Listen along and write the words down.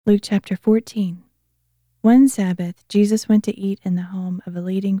Luke chapter 14. One Sabbath, Jesus went to eat in the home of a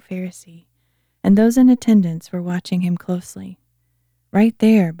leading Pharisee, and those in attendance were watching him closely. Right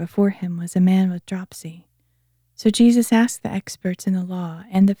there before him was a man with dropsy. So Jesus asked the experts in the law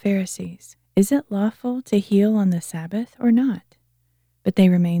and the Pharisees, "Is it lawful to heal on the Sabbath or not?" But they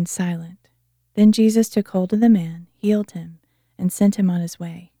remained silent. Then Jesus took hold of the man, healed him, and sent him on his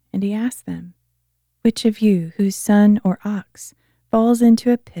way. And he asked them, "Which of you, whose son or ox falls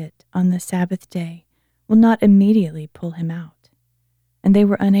into a pit on the Sabbath day, will not immediately pull him out?" And they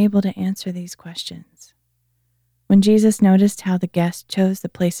were unable to answer these questions. When Jesus noticed how the guests chose the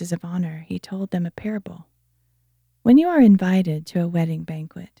places of honor, he told them a parable. When you are invited to a wedding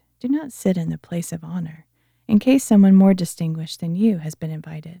banquet, do not sit in the place of honor, in case someone more distinguished than you has been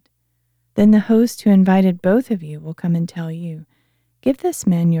invited. Then the host who invited both of you will come and tell you, "Give this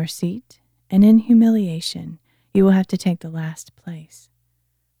man your seat," and in humiliation you will have to take the last place.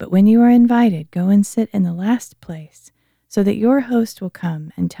 But when you are invited, go and sit in the last place, so that your host will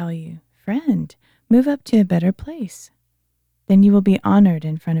come and tell you, "Friend, move up to a better place." Then you will be honored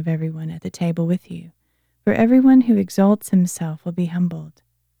in front of everyone at the table with you, for everyone who exalts himself will be humbled,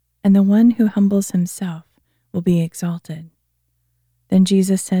 and the one who humbles himself will be exalted. Then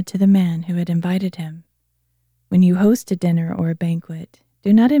Jesus said to the man who had invited him, "When you host a dinner or a banquet,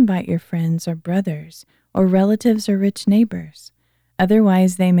 do not invite your friends or brothers or relatives or rich neighbors.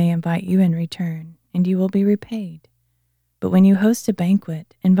 Otherwise they may invite you in return, and you will be repaid. But when you host a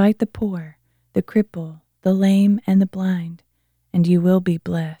banquet, invite the poor, the cripple, the lame, and the blind, and you will be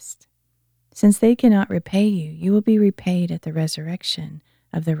blessed. Since they cannot repay you, you will be repaid at the resurrection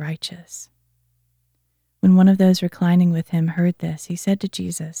of the righteous." When one of those reclining with him heard this, he said to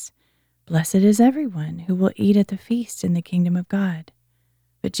Jesus, "Blessed is everyone who will eat at the feast in the kingdom of God."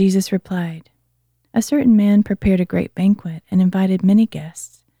 But Jesus replied, "A certain man prepared a great banquet and invited many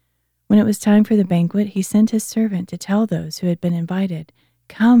guests. When it was time for the banquet, he sent his servant to tell those who had been invited,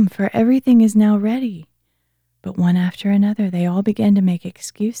 'Come, for everything is now ready.' But one after another, they all began to make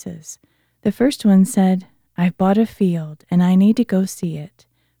excuses. The first one said, 'I've bought a field and I need to go see it.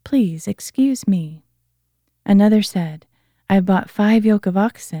 Please excuse me.' Another said, 'I've bought 5 yoke of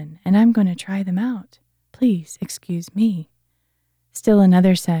oxen and I'm going to try them out. Please excuse me.' Still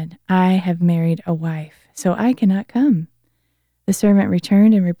another said, 'I have married a wife, so I cannot come.' The servant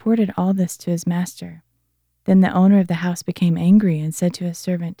returned and reported all this to his master. Then the owner of the house became angry and said to his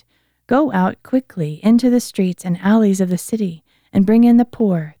servant, 'Go out quickly into the streets and alleys of the city and bring in the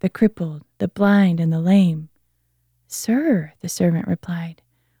poor, the crippled, the blind, and the lame.' 'Sir,' the servant replied,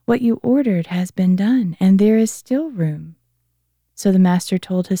 'what you ordered has been done, and there is still room.' So the master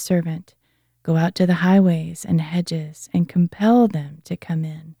told his servant, 'Go out to the highways and hedges and compel them to come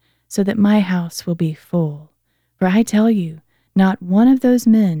in, so that my house will be full. For I tell you, not one of those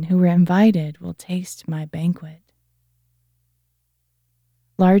men who were invited will taste my banquet.'"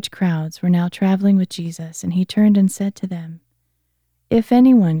 Large crowds were now traveling with Jesus, and he turned and said to them, "If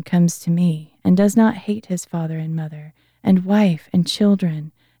anyone comes to me and does not hate his father and mother, and wife and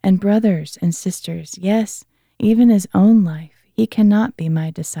children, and brothers and sisters, yes, even his own life, he cannot be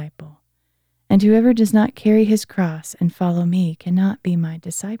my disciple. And whoever does not carry his cross and follow me cannot be my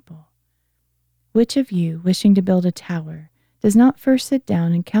disciple. Which of you, wishing to build a tower, does not first sit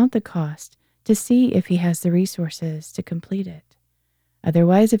down and count the cost to see if he has the resources to complete it?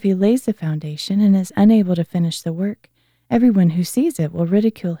 Otherwise, if he lays the foundation and is unable to finish the work, everyone who sees it will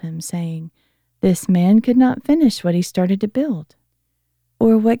ridicule him, saying, 'This man could not finish what he started to build.'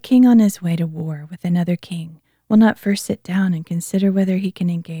 Or what king on his way to war with another king will not first sit down and consider whether he can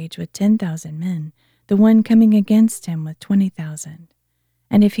engage with 10,000 men, the one coming against him with 20,000?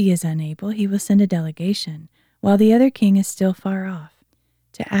 And if he is unable, he will send a delegation, while the other king is still far off,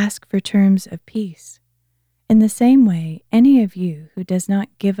 to ask for terms of peace. In the same way, any of you who does not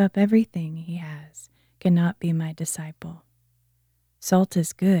give up everything he has cannot be my disciple. Salt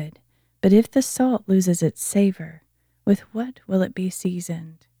is good, but if the salt loses its savor, with what will it be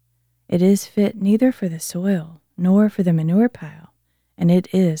seasoned? It is fit neither for the soil nor for the manure pile, and it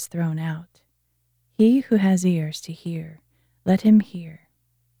is thrown out. He who has ears to hear, let him hear."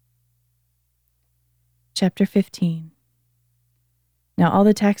 Chapter 15. Now all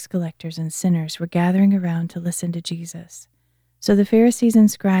the tax collectors and sinners were gathering around to listen to Jesus. So the Pharisees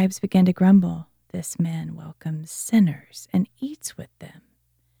and scribes began to grumble, "This man welcomes sinners and eats with them."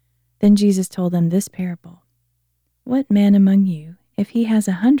 Then Jesus told them this parable. "What man among you, if he has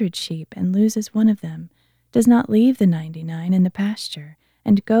 100 sheep and loses one of them, does not leave the 99 in the pasture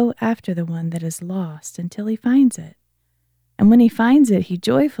and go after the one that is lost until he finds it? And when he finds it, he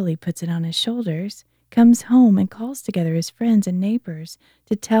joyfully puts it on his shoulders, comes home and calls together his friends and neighbors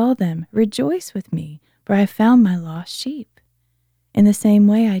to tell them, 'Rejoice with me, for I found my lost sheep.' In the same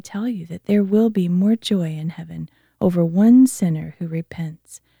way, I tell you that there will be more joy in heaven over one sinner who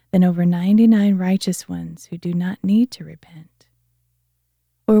repents than over 99 righteous ones who do not need to repent.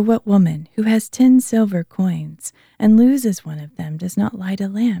 Or what woman who has 10 silver coins and loses one of them does not light a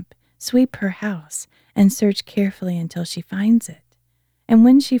lamp, sweep her house, and search carefully until she finds it? And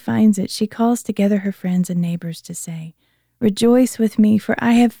when she finds it, she calls together her friends and neighbors to say, 'Rejoice with me, for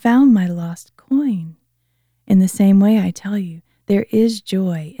I have found my lost coin.' In the same way, I tell you, there is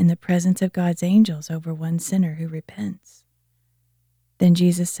joy in the presence of God's angels over one sinner who repents." Then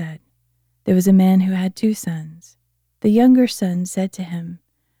Jesus said, "There was a man who had 2 sons. The younger son said to him,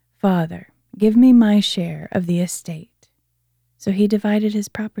 'Father, give me my share of the estate.' So he divided his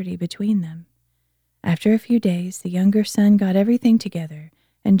property between them. After a few days, the younger son got everything together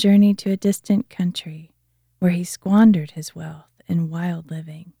and journeyed to a distant country, where he squandered his wealth in wild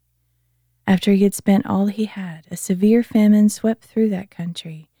living. After he had spent all he had, a severe famine swept through that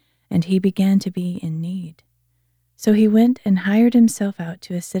country, and he began to be in need. So he went and hired himself out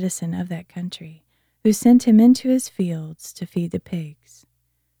to a citizen of that country, who sent him into his fields to feed the pigs.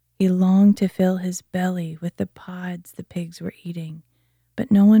 He longed to fill his belly with the pods the pigs were eating, but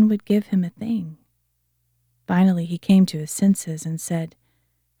no one would give him a thing. Finally, he came to his senses and said,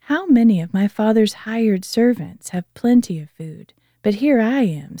 'How many of my father's hired servants have plenty of food, but here I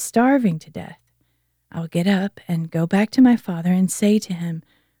am, starving to death. I will get up and go back to my father and say to him,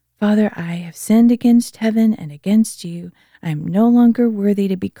 Father, I have sinned against heaven and against you. I am no longer worthy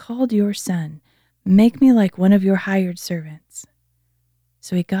to be called your son. Make me like one of your hired servants.'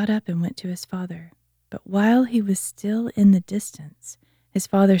 So he got up and went to his father. But while he was still in the distance, his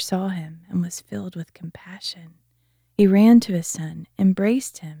father saw him and was filled with compassion. He ran to his son,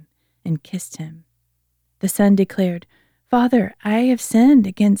 embraced him, and kissed him. The son declared, 'Father, I have sinned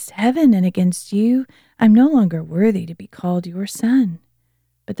against heaven and against you. I'm no longer worthy to be called your son.'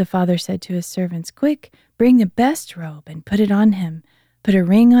 But the father said to his servants, 'Quick, bring the best robe and put it on him. Put a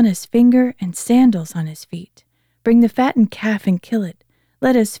ring on his finger and sandals on his feet. Bring the fattened calf and kill it.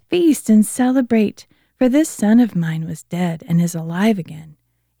 Let us feast and celebrate. For this son of mine was dead and is alive again.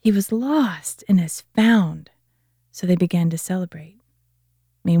 He was lost and is found.' So they began to celebrate.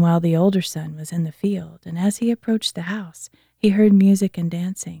 Meanwhile, the older son was in the field, and as he approached the house, he heard music and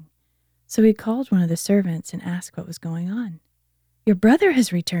dancing. So he called one of the servants and asked what was going on. 'Your brother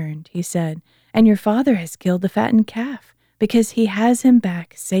has returned,' he said, 'and your father has killed the fattened calf, because he has him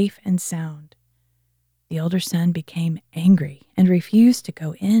back safe and sound.' The older son became angry and refused to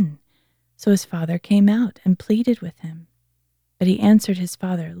go in. So his father came out and pleaded with him. But he answered his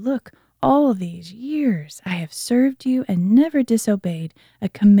father, 'Look, all these years I have served you and never disobeyed a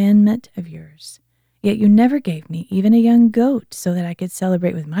commandment of yours. Yet you never gave me even a young goat so that I could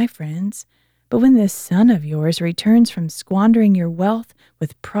celebrate with my friends. But when this son of yours returns from squandering your wealth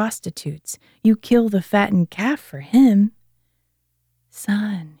with prostitutes, you kill the fattened calf for him.'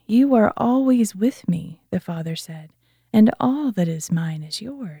 'Son, you are always with me,' the father said, 'and all that is mine is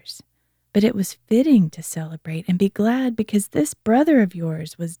yours. But it was fitting to celebrate and be glad because this brother of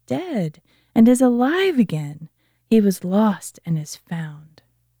yours was dead and is alive again. He was lost and is found.'"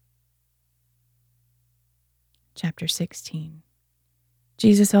 Chapter 16.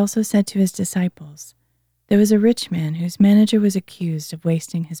 Jesus also said to his disciples, "There was a rich man whose manager was accused of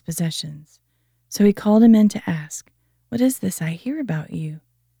wasting his possessions. So he called him in to ask, 'What is this I hear about you?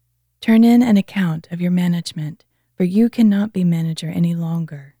 Turn in an account of your management, for you cannot be manager any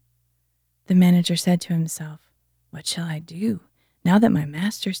longer.' The manager said to himself, 'What shall I do now that my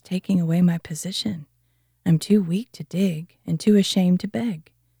master's taking away my position? I'm too weak to dig and too ashamed to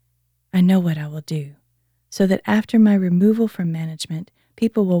beg. I know what I will do, so that after my removal from management,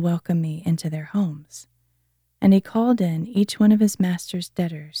 people will welcome me into their homes.' And he called in each one of his master's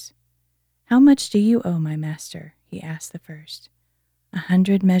debtors. 'How much do you owe my master?' he asked the first.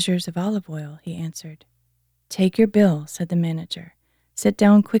 100 measures of olive oil,' he answered. 'Take your bill,' said the manager. 'Sit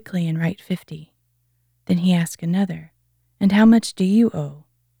down quickly and write 50. Then he asked another, 'And how much do you owe?'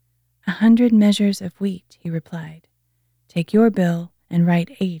 100 measures of wheat,' he replied. 'Take your bill and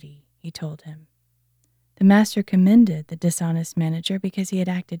write 80, he told him. The master commended the dishonest manager because he had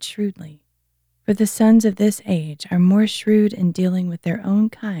acted shrewdly. For the sons of this age are more shrewd in dealing with their own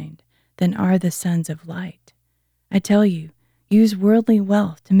kind than are the sons of light. I tell you, use worldly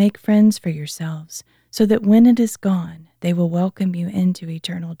wealth to make friends for yourselves, so that when it is gone, they will welcome you into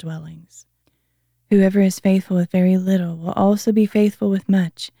eternal dwellings. Whoever is faithful with very little will also be faithful with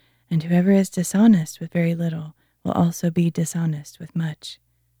much, and whoever is dishonest with very little will also be dishonest with much.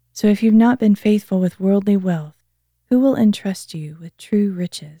 So if you've not been faithful with worldly wealth, who will entrust you with true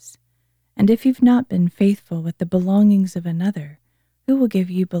riches? And if you've not been faithful with the belongings of another, who will give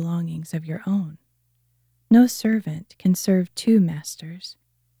you belongings of your own? No servant can serve two masters.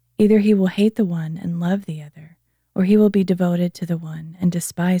 Either he will hate the one and love the other, or he will be devoted to the one and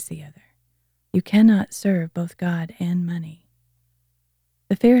despise the other. You cannot serve both God and money.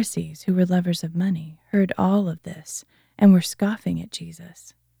 The Pharisees, who were lovers of money, heard all of this and were scoffing at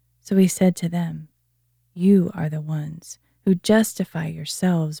Jesus. So he said to them, "You are the ones who justify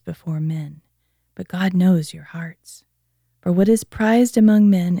yourselves before men, but God knows your hearts. For what is prized among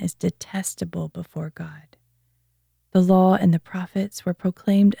men is detestable before God. The law and the prophets were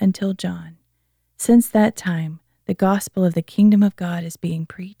proclaimed until John. Since that time, the gospel of the kingdom of God is being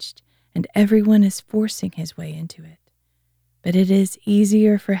preached, and everyone is forcing his way into it. But it is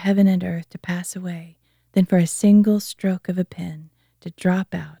easier for heaven and earth to pass away than for a single stroke of a pen to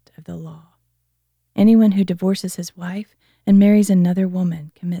drop out of the law. Anyone who divorces his wife and marries another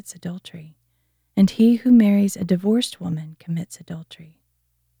woman commits adultery, and he who marries a divorced woman commits adultery."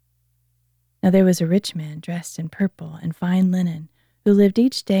 Now there was a rich man dressed in purple and fine linen, who lived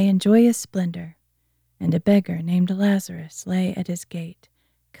each day in joyous splendor, and a beggar named Lazarus lay at his gate,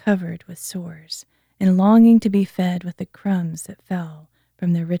 covered with sores, and longing to be fed with the crumbs that fell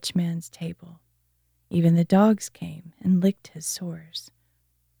from the rich man's table. Even the dogs came and licked his sores.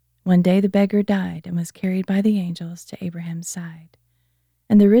 One day the beggar died and was carried by the angels to Abraham's side.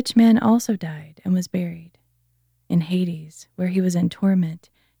 And the rich man also died and was buried. In Hades, where he was in torment,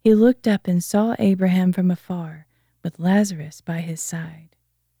 he looked up and saw Abraham from afar, with Lazarus by his side.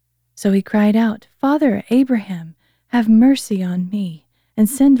 So he cried out, "Father Abraham, have mercy on me, and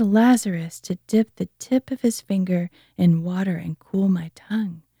send Lazarus to dip the tip of his finger in water and cool my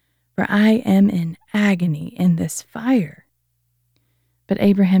tongue, for I am in agony in this fire." But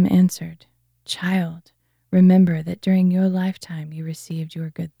Abraham answered, "Child, remember that during your lifetime you received your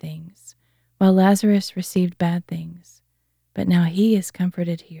good things, while Lazarus received bad things. But now he is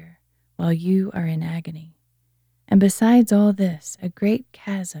comforted here, while you are in agony. And besides all this, a great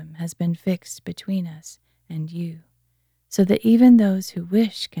chasm has been fixed between us and you, so that even those who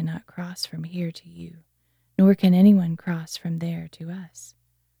wish cannot cross from here to you, nor can anyone cross from there to us."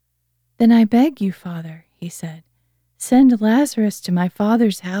 "Then I beg you, Father," he said, "send Lazarus to my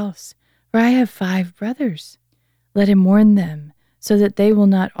father's house, for I have 5 brothers. Let him warn them, so that they will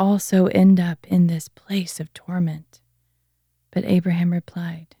not also end up in this place of torment." But Abraham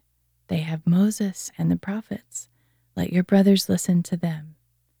replied, "They have Moses and the prophets. Let your brothers listen to them."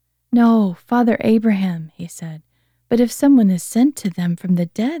 "No, Father Abraham," he said, "but if someone is sent to them from the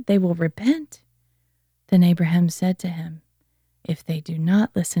dead, they will repent." Then Abraham said to him, "If they do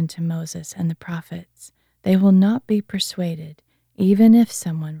not listen to Moses and the prophets, they will not be persuaded, even if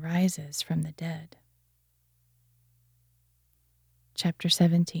someone rises from the dead." Chapter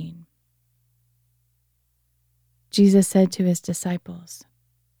 17. Jesus said to his disciples,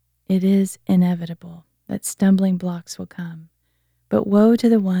 "It is inevitable that stumbling blocks will come, but woe to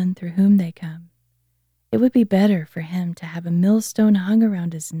the one through whom they come. It would be better for him to have a millstone hung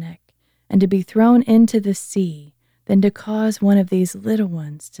around his neck and to be thrown into the sea than to cause one of these little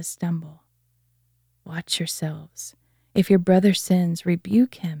ones to stumble. Watch yourselves. If your brother sins,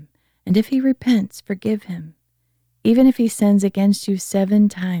 rebuke him, and if he repents, forgive him. Even if he sins against you 7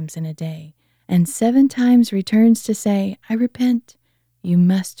 times in a day, and 7 times returns to say, 'I repent,' you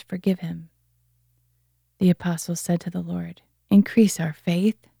must forgive him." The apostles said to the Lord, "Increase our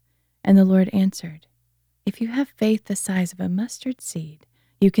faith." And the Lord answered, "If you have faith the size of a mustard seed,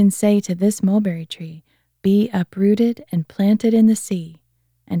 you can say to this mulberry tree, 'Be uprooted and planted in the sea,'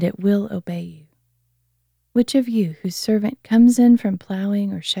 and it will obey you. Which of you whose servant comes in from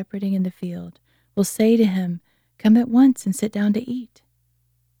plowing or shepherding in the field will say to him, 'Come at once and sit down to eat'?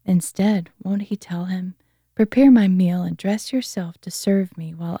 Instead, won't he tell him, 'Prepare my meal and dress yourself to serve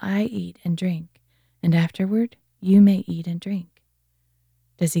me while I eat and drink, and afterward you may eat and drink'?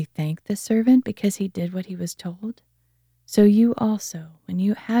 Does he thank the servant because he did what he was told? So you also, when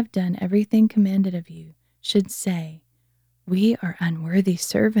you have done everything commanded of you, should say, 'We are unworthy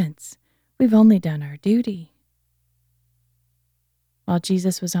servants. We've only done our duty.'" While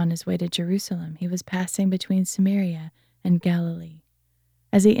Jesus was on his way to Jerusalem, he was passing between Samaria and Galilee.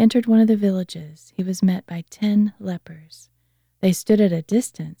 As he entered one of the villages, he was met by 10 lepers. They stood at a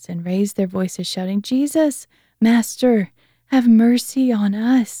distance and raised their voices, shouting, "Jesus, Master, have mercy on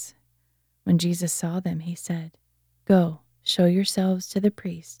us." When Jesus saw them, he said, "Go, show yourselves to the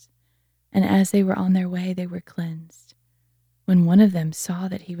priests." And as they were on their way, they were cleansed. When one of them saw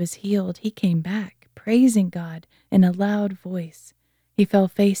that he was healed, he came back, praising God in a loud voice. He fell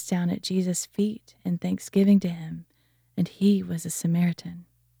face down at Jesus' feet in thanksgiving to him, and he was a Samaritan.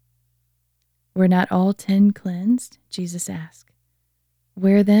 Were not all 10 cleansed? Jesus asked.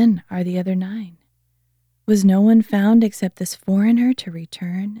 Where then are the other 9? Was no one found except this foreigner to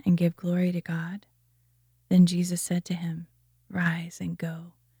return and give glory to God? Then Jesus said to him, Rise and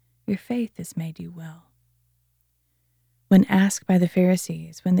go. Your faith has made you well. When asked by the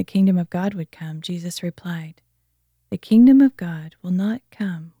Pharisees when the kingdom of God would come, Jesus replied, The kingdom of God will not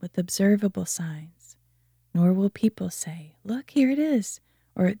come with observable signs, nor will people say, Look, here it is,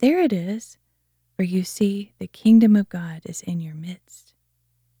 or there it is, for you see, the kingdom of God is in your midst.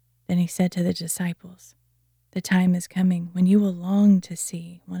 Then he said to the disciples, The time is coming when you will long to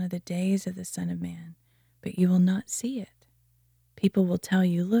see one of the days of the Son of Man, but you will not see it. People will tell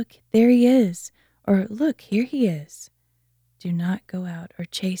you, Look, there he is, or Look, here he is. Do not go out or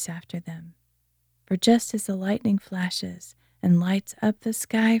chase after them. For just as the lightning flashes and lights up the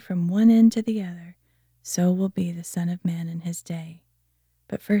sky from one end to the other, so will be the Son of Man in his day.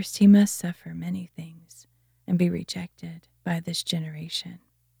 But first he must suffer many things and be rejected by this generation.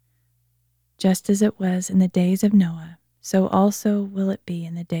 Just as it was in the days of Noah, so also will it be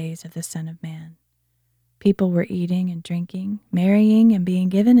in the days of the Son of Man. People were eating and drinking, marrying and being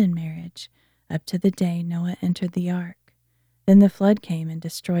given in marriage, up to the day Noah entered the ark. Then the flood came and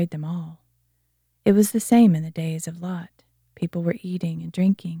destroyed them all. It was the same in the days of Lot. People were eating and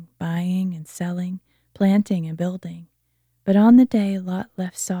drinking, buying and selling, planting and building. But on the day Lot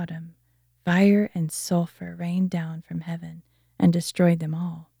left Sodom, fire and sulfur rained down from heaven and destroyed them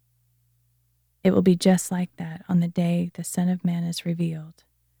all. It will be just like that on the day the Son of Man is revealed.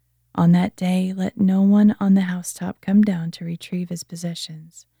 On that day, let no one on the housetop come down to retrieve his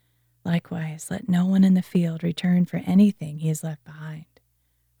possessions. Likewise, let no one in the field return for anything he has left behind.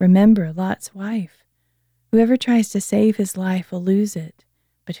 Remember Lot's wife. Whoever tries to save his life will lose it,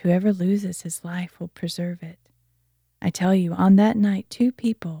 but whoever loses his life will preserve it. I tell you, on that night 2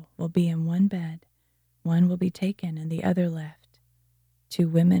 people will be in one bed. One will be taken and the other left. 2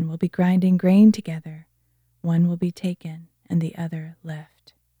 women will be grinding grain together. One will be taken and the other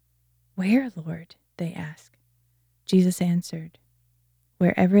left. Where, Lord? They asked. Jesus answered,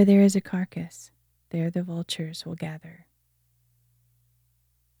 Wherever there is a carcass, there the vultures will gather.